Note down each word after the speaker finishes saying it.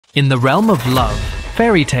In the realm of love,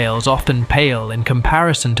 fairy tales often pale in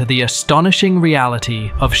comparison to the astonishing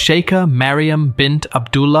reality of Sheikha Meriam bint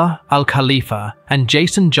Abdullah Al Khalifa and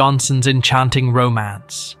Jason Johnson's enchanting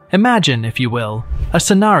romance. Imagine, if you will, a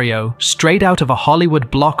scenario straight out of a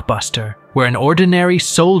Hollywood blockbuster where an ordinary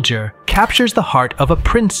soldier captures the heart of a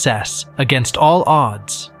princess against all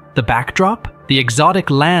odds. The backdrop? The exotic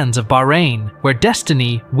lands of Bahrain, where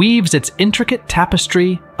destiny weaves its intricate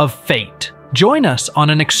tapestry of fate. Join us on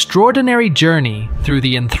an extraordinary journey through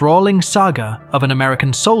the enthralling saga of an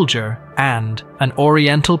American soldier and an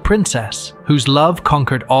Oriental princess whose love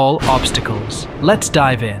conquered all obstacles. Let's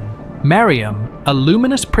dive in. Meriam, a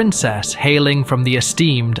luminous princess hailing from the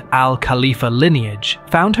esteemed Al Khalifa lineage,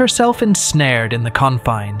 found herself ensnared in the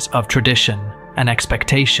confines of tradition and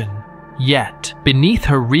expectation. Yet, beneath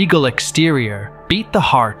her regal exterior beat the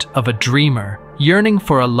heart of a dreamer, yearning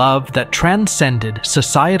for a love that transcended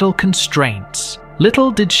societal constraints. Little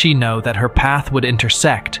did she know that her path would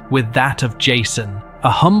intersect with that of Jason, a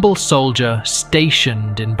humble soldier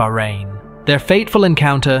stationed in Bahrain. Their fateful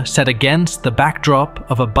encounter, set against the backdrop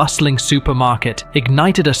of a bustling supermarket,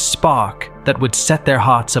 ignited a spark that would set their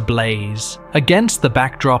hearts ablaze. Against the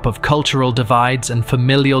backdrop of cultural divides and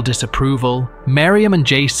familial disapproval, Meriam and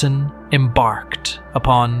Jason embarked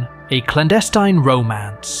upon a clandestine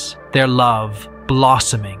romance, their love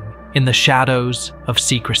blossoming in the shadows of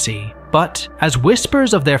secrecy. But as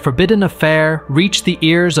whispers of their forbidden affair reached the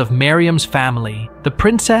ears of Meriam's family, the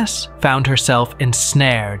princess found herself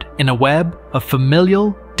ensnared in a web of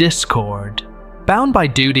familial discord. Bound by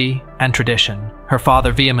duty and tradition, her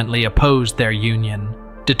father vehemently opposed their union,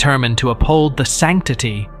 determined to uphold the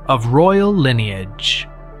sanctity of royal lineage.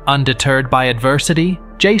 Undeterred by adversity,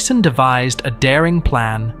 Jason devised a daring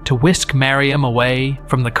plan to whisk Meriam away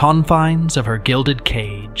from the confines of her gilded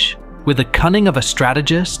cage. With the cunning of a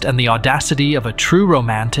strategist and the audacity of a true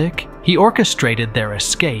romantic, he orchestrated their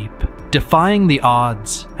escape, defying the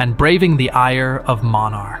odds and braving the ire of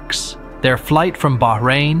monarchs. Their flight from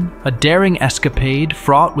Bahrain, a daring escapade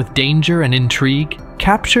fraught with danger and intrigue,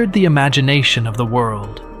 captured the imagination of the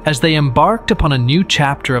world. As they embarked upon a new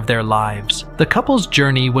chapter of their lives, the couple's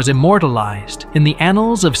journey was immortalized in the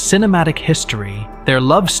annals of cinematic history, their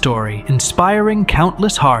love story inspiring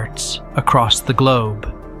countless hearts across the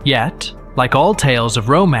globe. Yet, like all tales of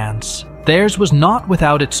romance, theirs was not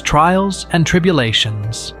without its trials and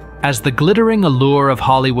tribulations. As the glittering allure of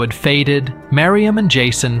Hollywood faded, Meriam and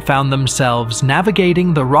Jason found themselves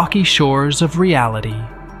navigating the rocky shores of reality.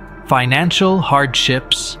 Financial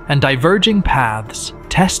hardships and diverging paths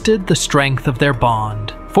tested the strength of their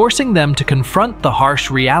bond, forcing them to confront the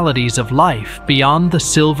harsh realities of life beyond the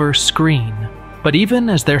silver screen. But even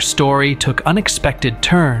as their story took unexpected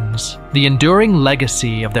turns, the enduring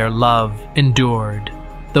legacy of their love endured.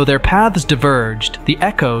 Though their paths diverged, the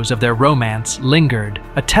echoes of their romance lingered,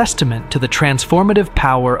 a testament to the transformative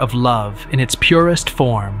power of love in its purest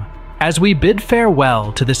form. As we bid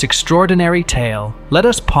farewell to this extraordinary tale, let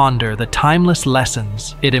us ponder the timeless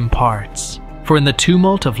lessons it imparts. For in the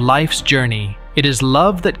tumult of life's journey, it is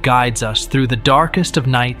love that guides us through the darkest of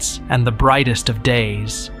nights and the brightest of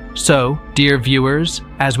days. So, dear viewers,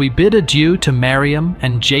 as we bid adieu to Meriam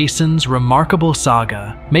and Jason's remarkable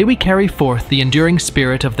saga, may we carry forth the enduring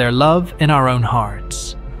spirit of their love in our own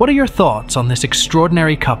hearts. What are your thoughts on this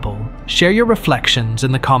extraordinary couple? Share your reflections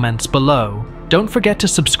in the comments below. Don't forget to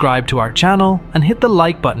subscribe to our channel and hit the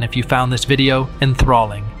like button if you found this video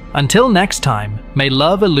enthralling. Until next time, may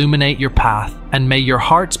love illuminate your path and may your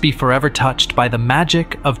hearts be forever touched by the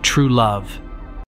magic of true love.